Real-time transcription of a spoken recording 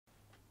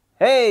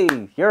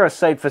Hey, you're a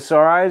sight for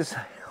sore eyes.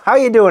 How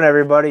you doing,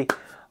 everybody?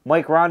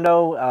 Mike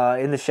Rondo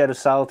in the Shed of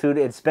Solitude.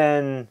 It's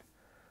been,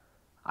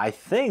 I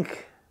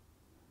think,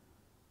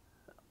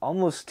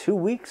 almost 2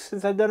 weeks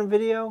since I've done a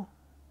video.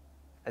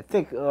 I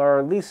think, or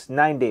at least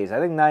 9 days. I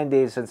think 9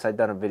 days since I've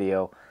done a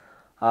video.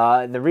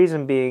 And the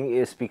reason being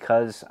is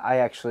because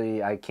I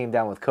came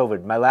down with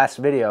COVID. My last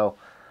video,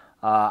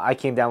 I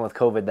came down with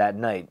COVID that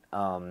night,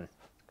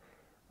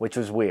 which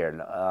was weird.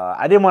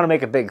 I didn't want to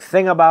make a big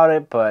thing about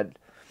it, but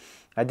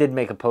I did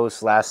make a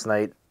post last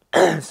night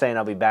saying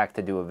I'll be back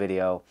to do a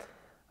video.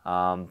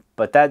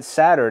 But that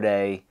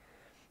Saturday,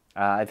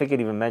 I think it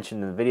even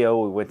mentioned in the video,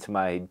 we went to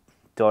my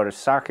daughter's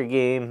soccer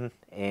game,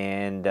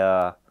 and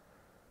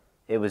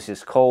it was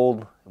just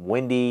cold,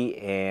 windy,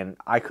 and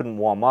I couldn't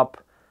warm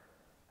up.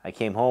 I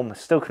came home,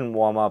 still couldn't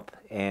warm up,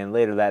 and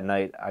later that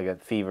night I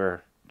got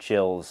fever,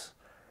 chills,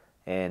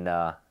 and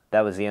that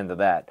was the end of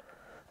that.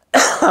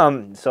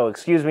 So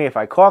excuse me if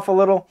I cough a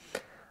little.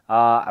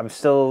 I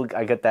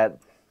got that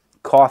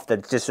cough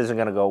that just isn't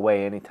going to go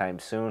away anytime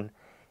soon.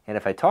 And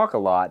if I talk a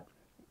lot,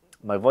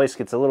 my voice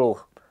gets a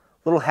little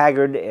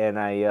haggard, and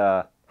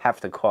I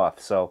have to cough.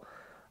 So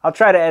I'll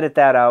try to edit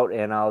that out,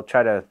 and I'll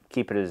try to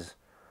keep it as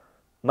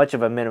much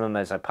of a minimum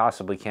as I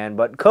possibly can.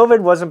 But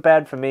COVID wasn't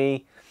bad for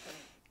me.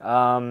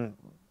 The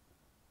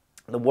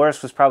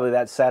worst was probably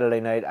that Saturday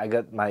night. I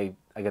got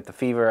the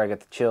fever, I got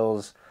the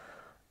chills,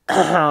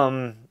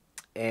 and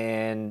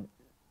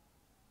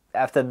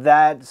after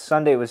that,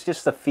 Sunday was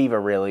just the fever,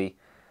 really.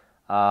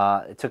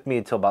 It took me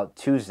until about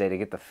Tuesday to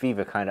get the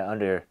fever kind of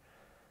under,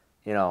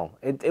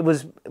 it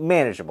was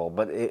manageable.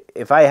 But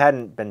if I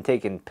hadn't been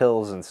taking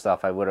pills and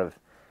stuff, it wouldn't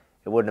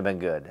have been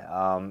good.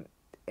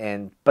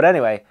 But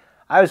anyway,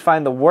 I was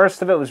fine. The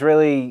worst of it was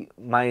really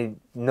my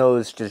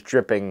nose just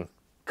dripping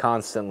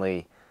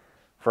constantly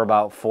for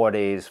about 4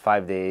 days,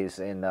 5 days,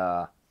 and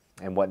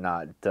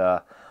whatnot.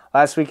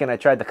 Last weekend I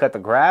tried to cut the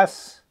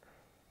grass,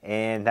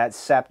 and that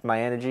sapped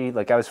my energy.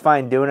 Like, I was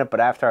fine doing it, but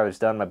after I was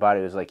done, my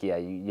body was like, yeah,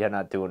 you're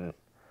not doing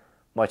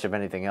much of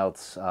anything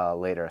else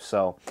later.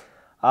 So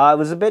it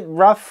was a bit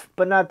rough,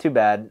 but not too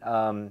bad.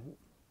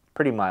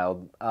 Pretty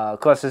mild. Of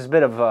course, there's a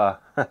bit of a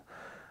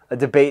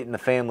debate in the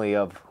family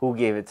of who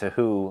gave it to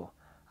who.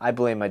 I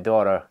blame my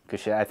daughter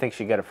because I think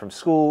she got it from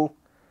school,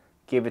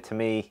 gave it to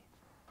me,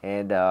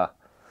 and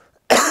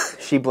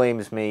she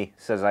blames me,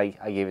 says I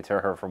gave it to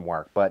her from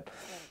work. But,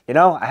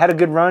 I had a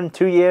good run,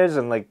 2 years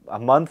and like a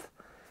month,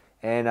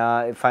 and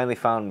it finally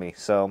found me.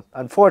 So,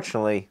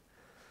 unfortunately,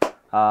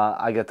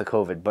 I got the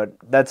COVID, but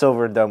that's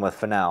over and done with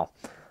for now.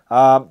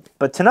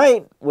 But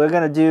tonight, we're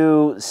going to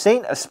do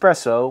Saint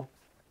Espresso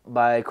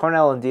by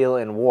Cornell and Deal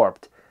and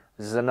Warped.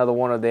 This is another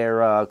one of their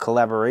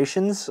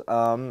collaborations.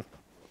 Now,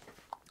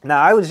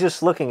 I was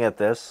just looking at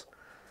this,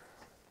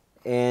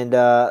 and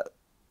the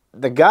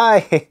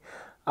guy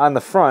on the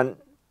front,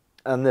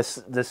 on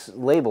this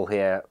label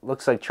here,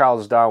 looks like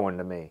Charles Darwin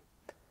to me.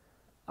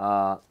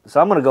 So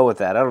I'm going to go with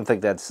that. I don't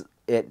think that's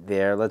it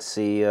there. Let's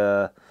see.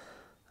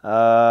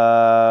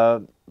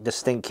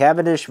 Distinct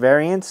Cavendish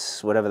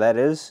variants, whatever that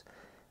is.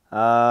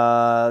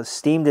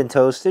 Steamed and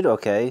toasted,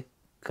 okay.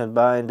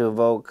 Combined to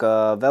evoke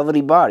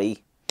velvety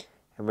body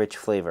and rich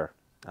flavor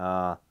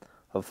of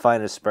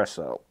fine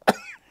espresso.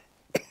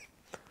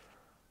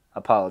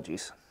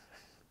 Apologies.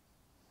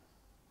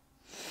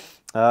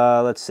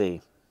 Let's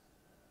see.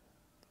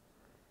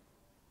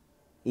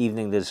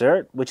 Evening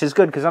dessert, which is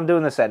good because I'm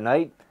doing this at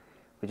night,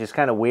 which is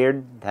kind of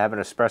weird to have an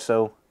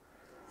espresso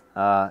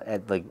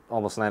at like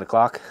almost 9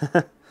 o'clock.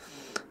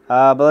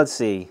 But let's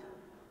see.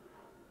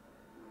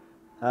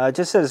 It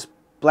just says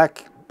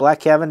black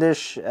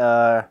Cavendish,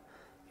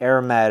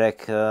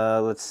 aromatic.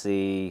 Let's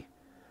see.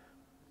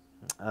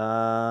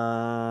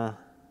 That's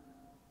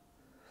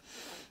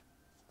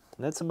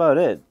about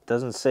it.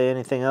 Doesn't say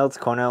anything else.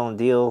 Cornell and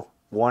Deal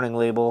warning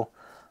label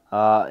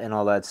and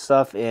all that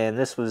stuff. And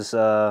this was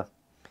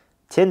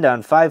tinned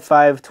on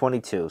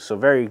 5/5/22, so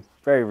very,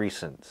 very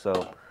recent.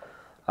 So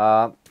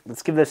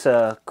let's give this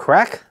a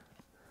crack.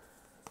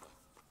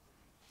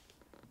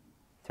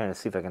 Trying to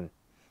see if I can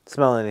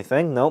smell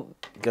anything. Nope.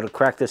 Gotta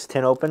crack this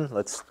tin open.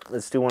 Let's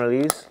do one of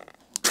these.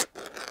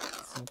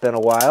 It's been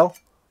a while.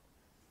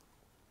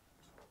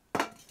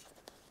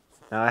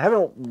 Now, I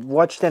haven't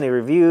watched any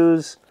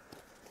reviews.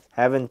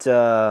 Haven't,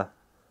 in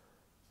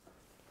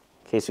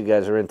case you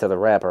guys are into the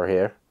wrapper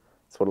here.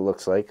 That's what it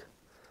looks like.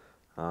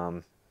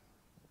 I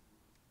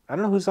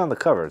don't know who's on the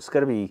cover. It's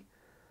got to be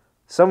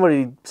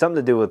something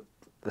to do with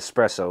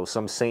espresso.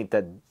 Some saint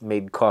that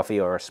made coffee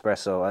or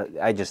espresso.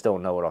 I just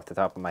don't know it off the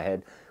top of my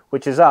head,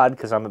 which is odd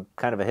because I'm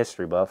kind of a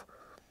history buff.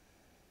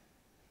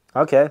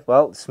 Okay,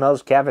 well, it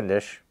smells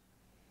Cavendish.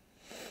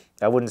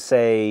 I wouldn't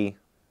say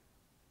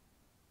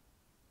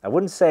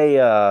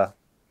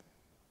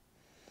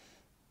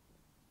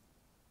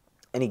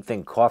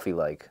anything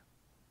coffee-like.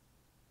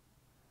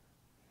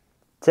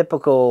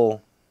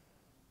 Typical,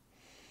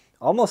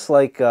 almost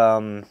like,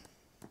 oh,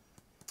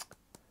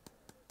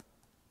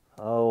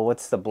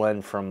 what's the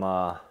blend from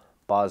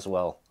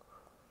Boswell?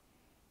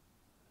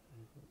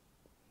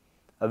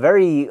 A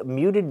very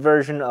muted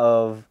version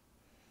of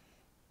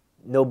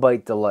No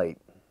Bite Delight.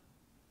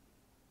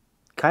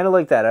 Kind of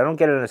like that. I don't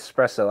get an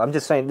espresso. I'm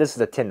just saying this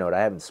is a tin note.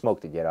 I haven't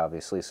smoked it yet,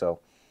 obviously. So,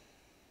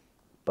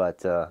 but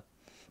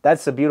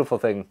that's the beautiful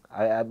thing.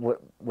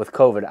 With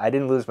COVID, I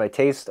didn't lose my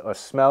taste or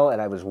smell,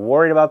 and I was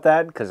worried about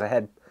that because I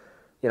had,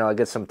 I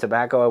get some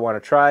tobacco I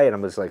want to try, and I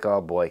was like,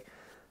 oh boy.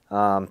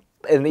 And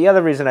the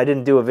other reason I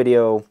didn't do a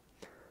video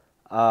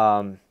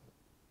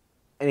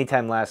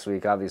anytime last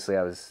week, obviously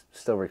I was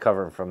still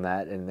recovering from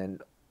that, and then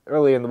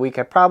early in the week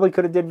I probably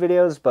could have did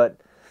videos, but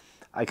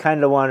I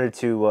kind of wanted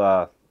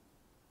to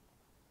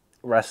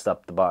rest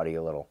up the body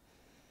a little.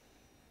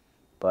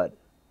 But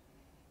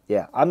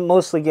yeah, I'm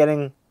mostly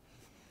getting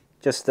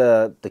just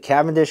the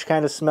Cavendish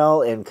kind of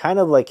smell and kind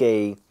of like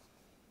a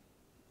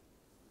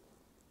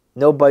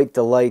No Bite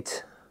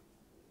Delight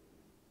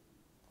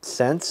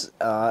sense.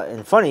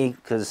 And funny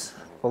because,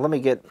 well, let me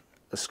get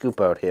a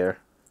scoop out here.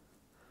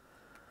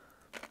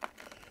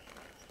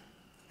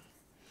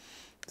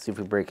 See if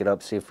we break it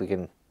up, see if we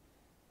can...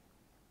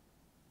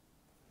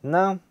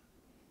 No,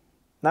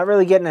 not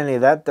really getting any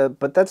of that,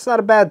 but that's not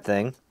a bad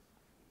thing.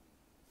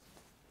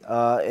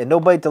 And No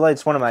Bite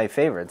Delight's one of my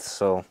favorites,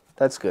 so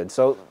that's good.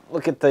 So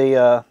look at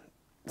the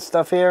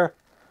stuff here.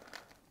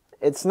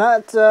 It's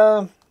not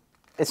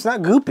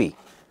goopy,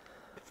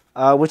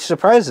 which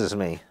surprises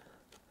me.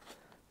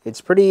 It's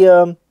pretty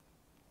good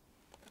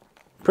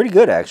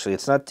actually.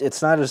 It's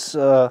not as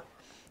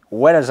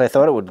wet as I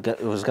thought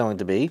it was going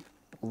to be.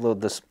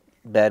 Load this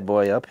bad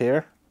boy up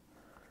here.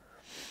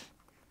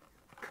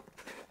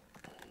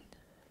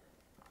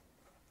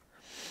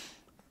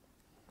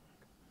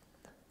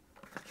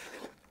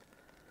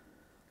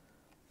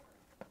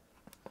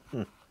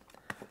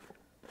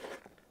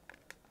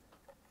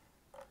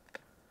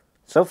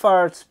 So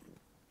far, it's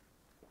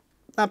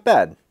not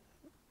bad.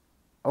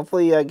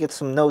 Hopefully, I get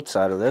some notes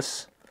out of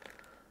this.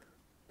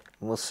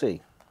 We'll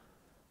see.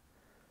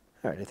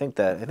 All right, I think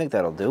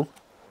that'll do.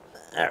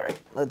 All right,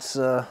 let's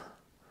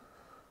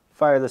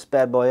fire this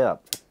bad boy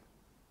up.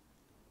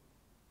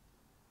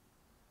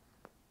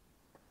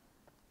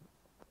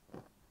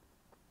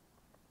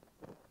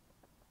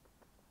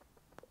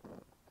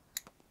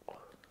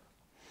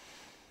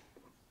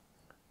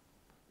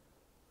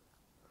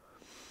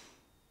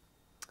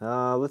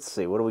 Let's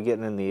see. What are we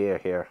getting in the air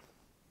here?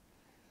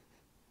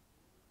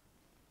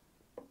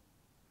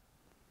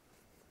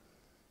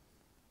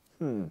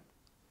 This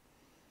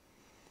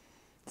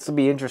will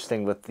be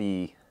interesting with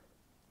the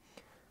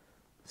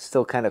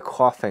still kind of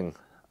coughing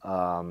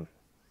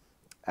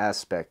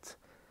aspect.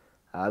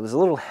 I was a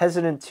little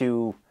hesitant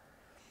to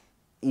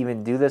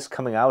even do this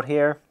coming out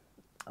here.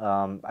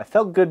 I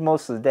felt good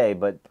most of the day,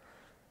 but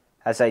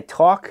as I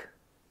talk,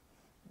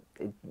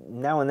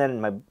 now and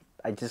then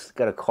I just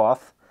got a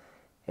cough.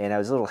 And I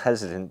was a little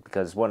hesitant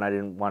because, one, I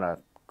didn't want to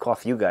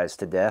cough you guys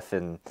to death,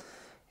 and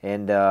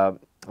I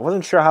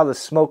wasn't sure how the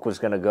smoke was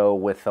going to go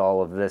with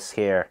all of this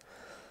here.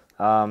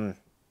 But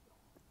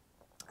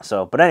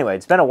anyway,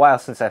 it's been a while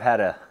since I've had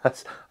a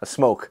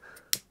smoke.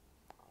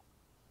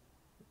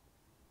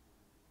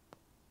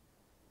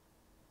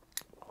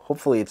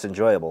 Hopefully it's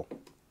enjoyable.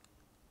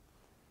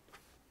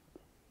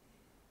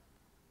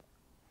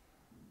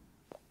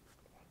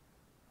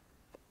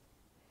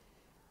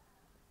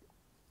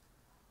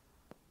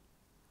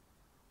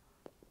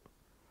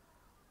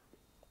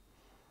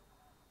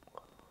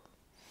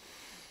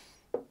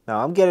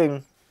 Now I'm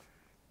getting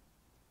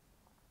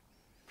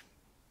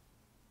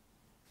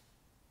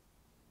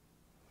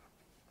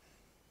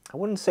I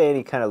wouldn't say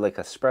any kind of like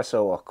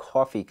espresso or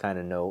coffee kind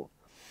of note.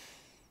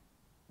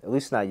 At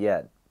least not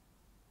yet.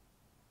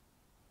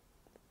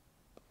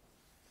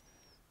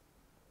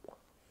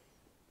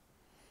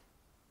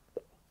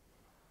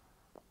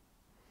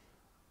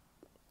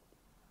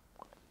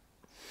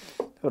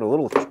 Got a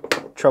little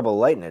trouble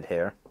lighting it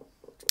here.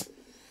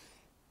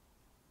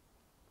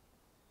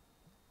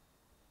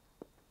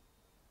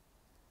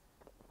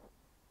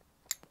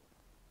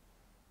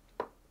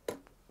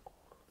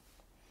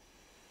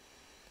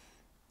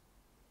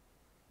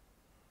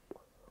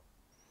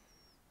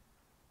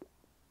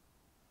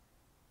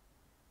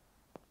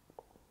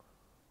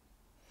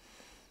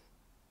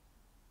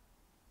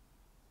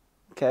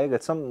 Okay, I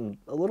got something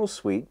a little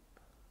sweet.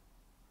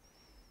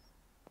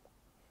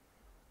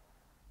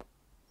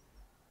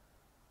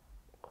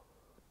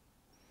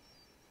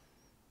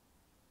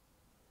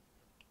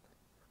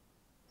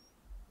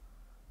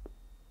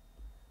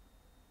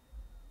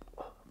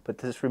 But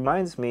this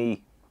reminds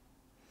me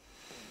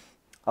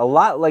a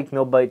lot like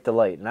No Bite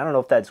Delight. And I don't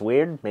know if that's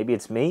weird. Maybe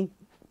it's me.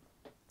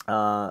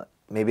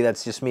 Maybe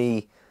that's just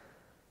me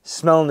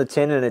smelling the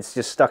tin and it's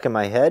just stuck in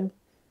my head.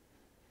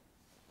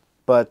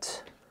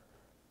 But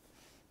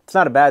it's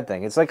not a bad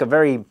thing. It's like a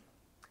very,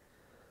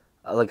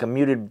 like a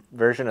muted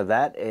version of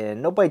that.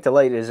 And No Bite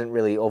Delight isn't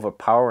really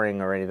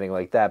overpowering or anything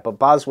like that. But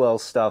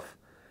Boswell's stuff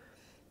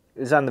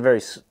is on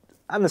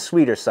the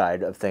sweeter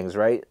side of things,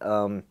 right?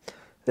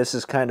 This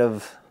is kind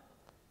of,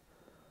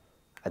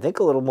 I think,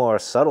 a little more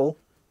subtle.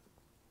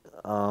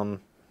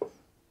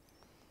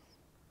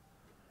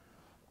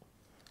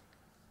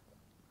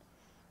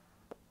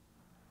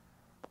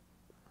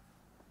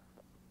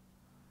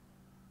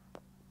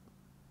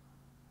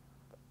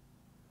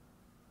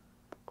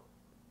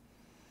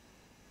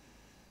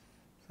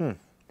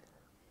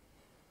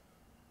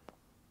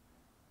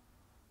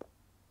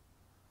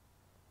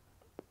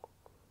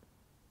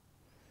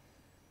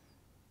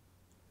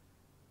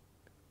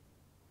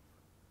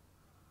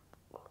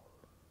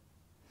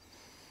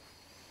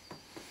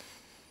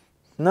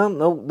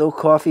 No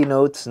coffee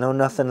notes, no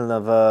nothing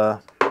of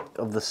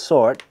the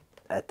sort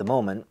at the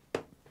moment.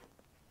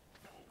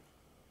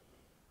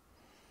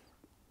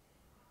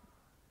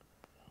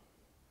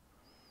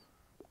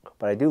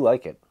 But I do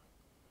like it.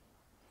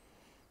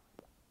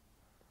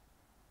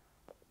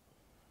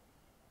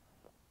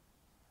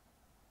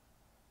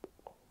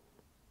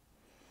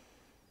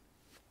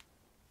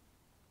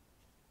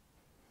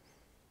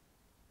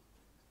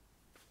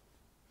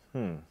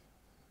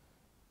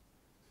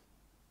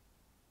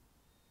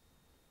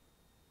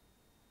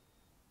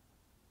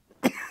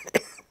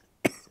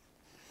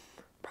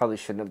 Probably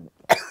shouldn't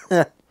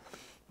have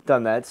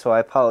done that, so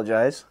I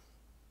apologize.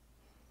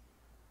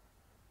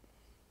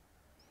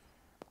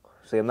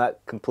 See, I'm not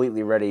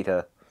completely ready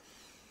to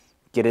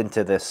get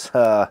into this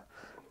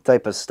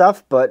type of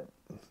stuff, but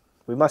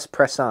we must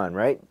press on,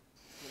 right?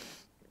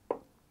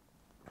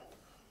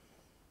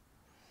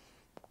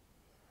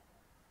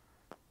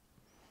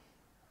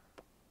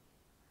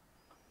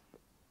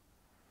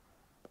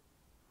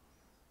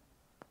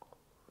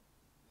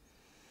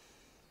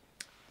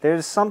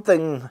 There's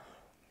something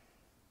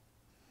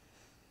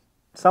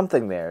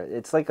there.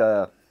 It's like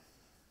a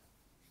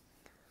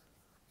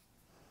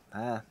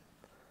I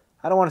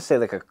don't want to say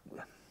like a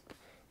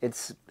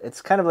it's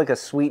kind of like a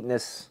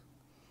sweetness,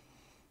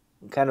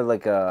 kind of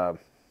like a,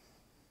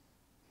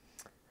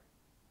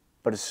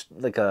 but it's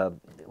like a,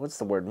 what's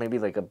the word? Maybe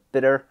like a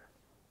bitter,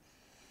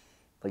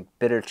 like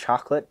bitter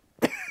chocolate.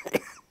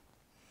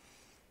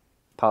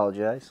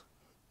 Apologize.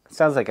 It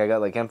sounds like I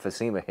got like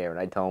emphysema here and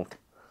I don't.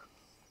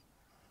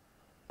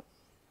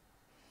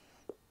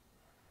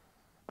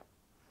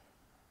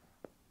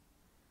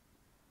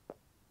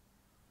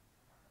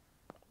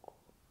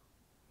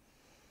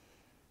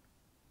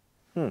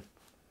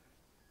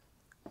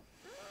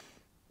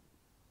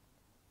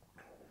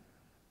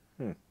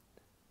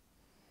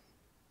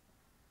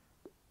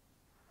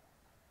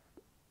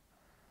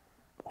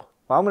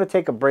 Well, I'm going to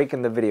take a break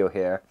in the video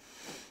here.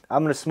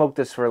 I'm going to smoke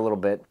this for a little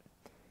bit,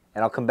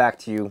 and I'll come back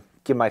to you,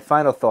 give my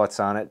final thoughts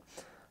on it,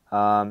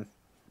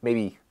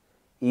 maybe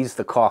ease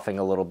the coughing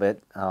a little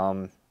bit,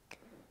 and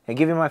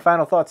give you my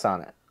final thoughts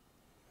on it.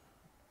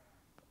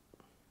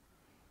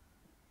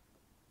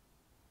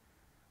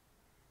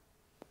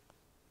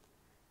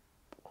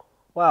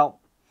 Well,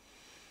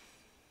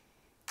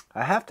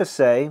 I have to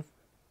say,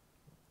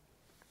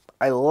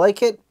 I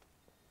like it.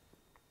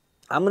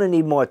 I'm going to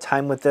need more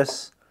time with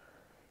this,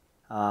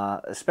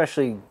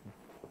 especially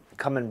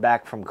coming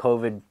back from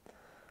COVID.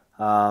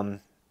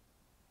 I'm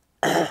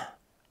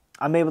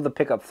able to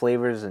pick up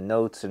flavors and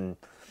notes and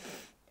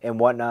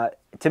whatnot.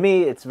 To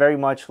me, it's very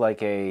much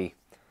like a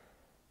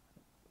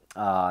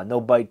no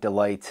bite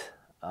delight,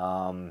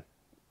 but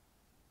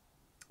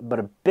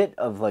a bit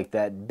of like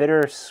that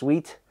bitter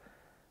sweet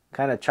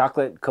kind of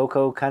chocolate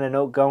cocoa kind of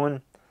note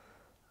going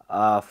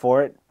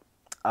for it.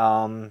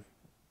 And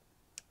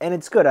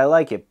it's good. I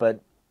like it,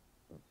 but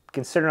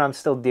considering I'm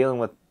still dealing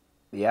with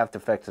the after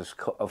effects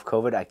of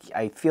COVID,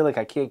 I feel like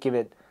I can't give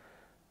it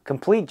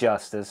complete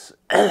justice.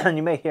 And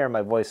you may hear in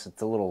my voice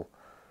it's a little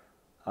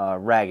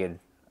ragged,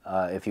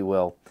 if you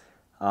will.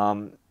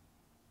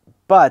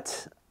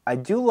 But I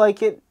do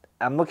like it.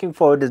 I'm looking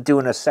forward to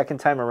doing a second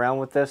time around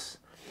with this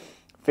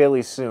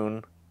fairly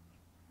soon.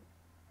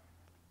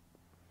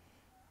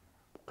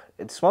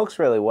 It smokes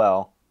really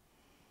well.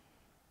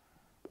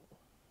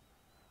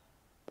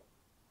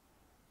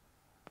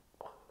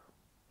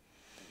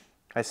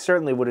 I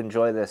certainly would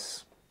enjoy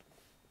this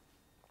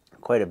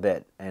quite a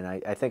bit, and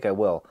I think I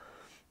will.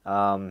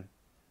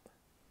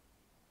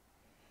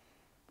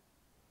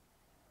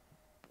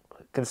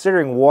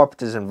 Considering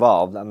Warped is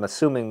involved, I'm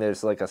assuming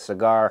there's like a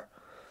cigar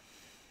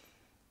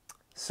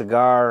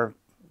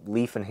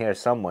leaf in here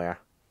somewhere.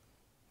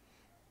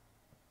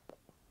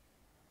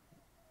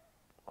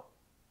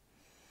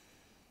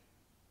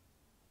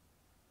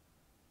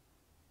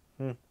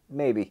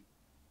 Maybe.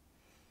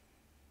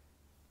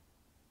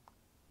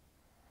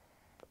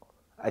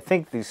 I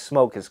think the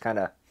smoke is kind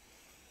of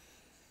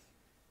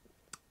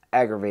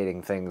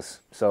aggravating things,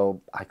 so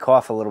I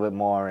cough a little bit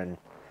more, and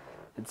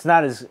it's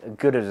not as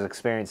good as an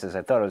experience as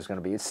I thought it was going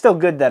to be. It's still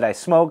good that I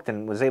smoked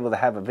and was able to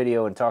have a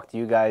video and talk to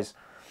you guys.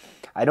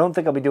 I don't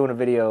think I'll be doing a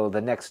video the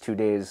next 2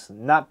 days,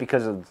 not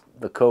because of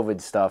the COVID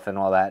stuff and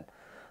all that,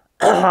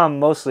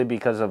 mostly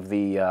because of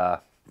the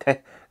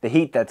the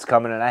heat that's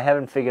coming, and I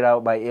haven't figured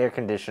out my air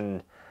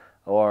conditioning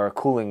or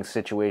cooling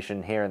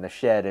situation here in the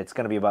shed. It's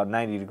going to be about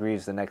 90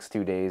 degrees the next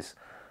 2 days,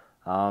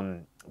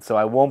 so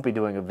I won't be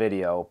doing a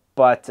video,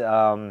 but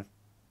I'm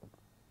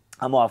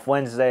off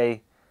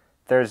Wednesday,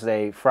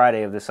 Thursday,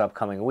 Friday of this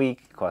upcoming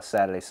week, of course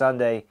Saturday,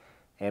 Sunday,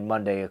 and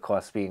Monday, of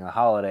course, being a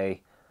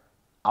holiday.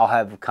 I'll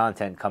have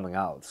content coming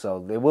out,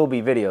 so there will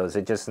be videos.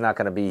 It's just not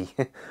going to be,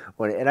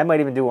 and I might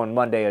even do one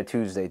Monday or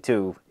Tuesday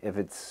too, if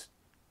it's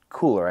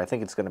cooler. I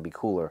think it's going to be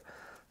cooler.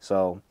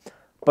 So,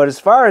 But as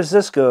far as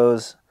this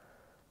goes,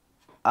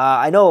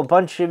 I know a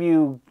bunch of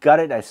you got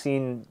it. I've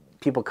seen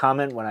people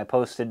comment when I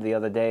posted the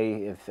other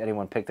day if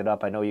anyone picked it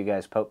up. I know you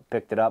guys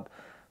picked it up.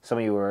 Some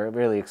of you were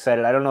really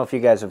excited. I don't know if you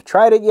guys have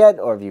tried it yet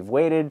or if you've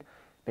waited.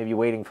 Maybe you're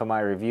waiting for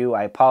my review.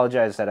 I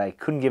apologize that I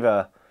couldn't give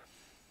a...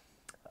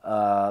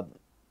 I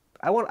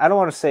don't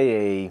want to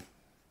say a...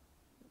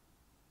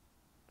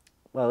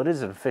 Well, it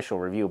is an official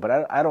review,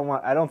 but I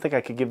don't think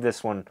I could give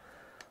this one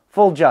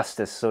full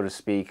justice, so to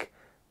speak,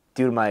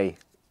 due to my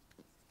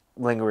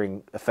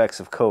lingering effects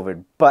of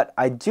COVID. But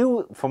I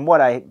do, from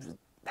what I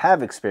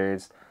have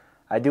experienced,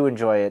 I do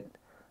enjoy it.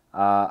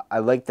 I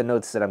like the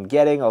notes that I'm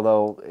getting,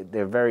 although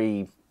they're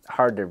very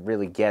hard to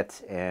really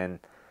get, and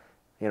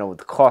you know,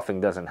 the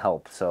coughing doesn't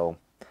help. So,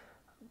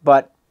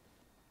 but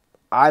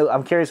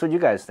I'm curious what you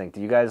guys think.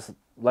 Do you guys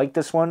like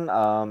this one?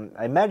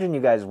 I imagine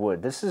you guys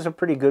would. This is a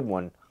pretty good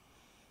one.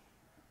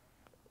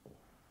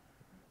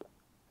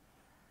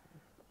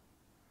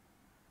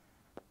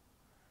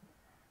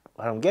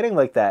 What I'm getting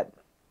like that,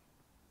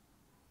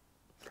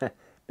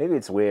 maybe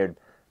it's weird.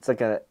 It's like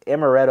an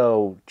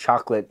amaretto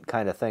chocolate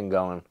kind of thing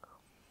going.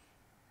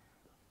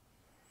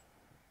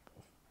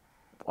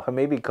 Or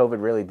maybe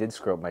COVID really did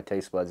screw up my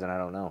taste buds and I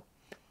don't know.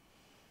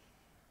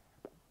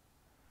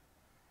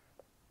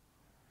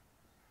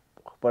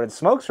 But it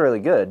smokes really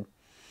good.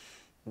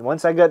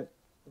 Once I got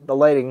the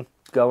lighting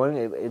going,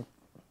 it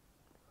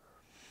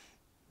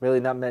really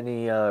not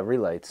many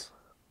relights.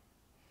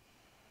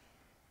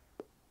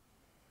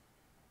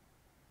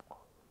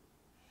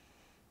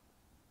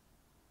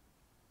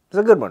 It's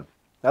a good one.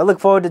 I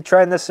look forward to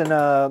trying this and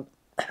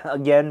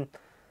again,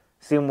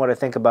 seeing what I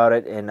think about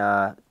it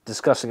and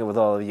discussing it with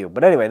all of you.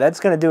 But anyway, that's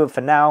going to do it for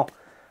now.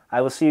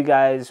 I will see you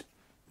guys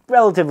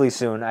relatively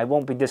soon. I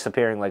won't be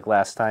disappearing like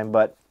last time,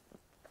 but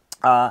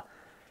I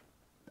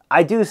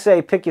do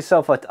say pick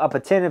yourself up a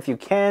tin if you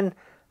can.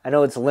 I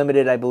know it's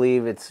limited, I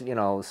believe. It's, you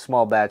know,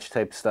 small batch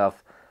type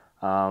stuff.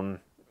 St.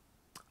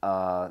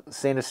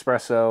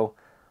 Espresso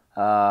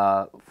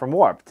from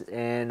Warped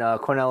in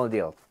Cornell and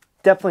Deal.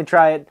 Definitely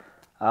try it.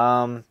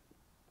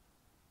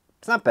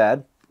 It's not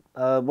bad.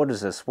 What is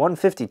this?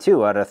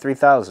 152 out of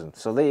 3,000.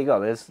 So there you go.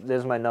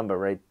 There's my number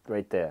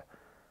right there.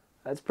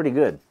 That's pretty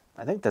good.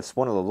 I think that's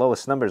one of the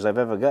lowest numbers I've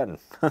ever gotten.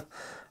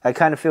 I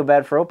kind of feel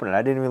bad for opening it.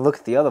 I didn't even look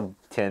at the other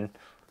tin.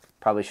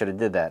 Probably should have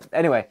did that.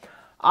 Anyway,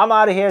 I'm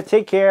out of here.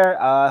 Take care.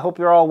 I hope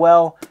you're all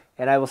well,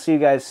 and I will see you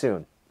guys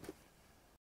soon.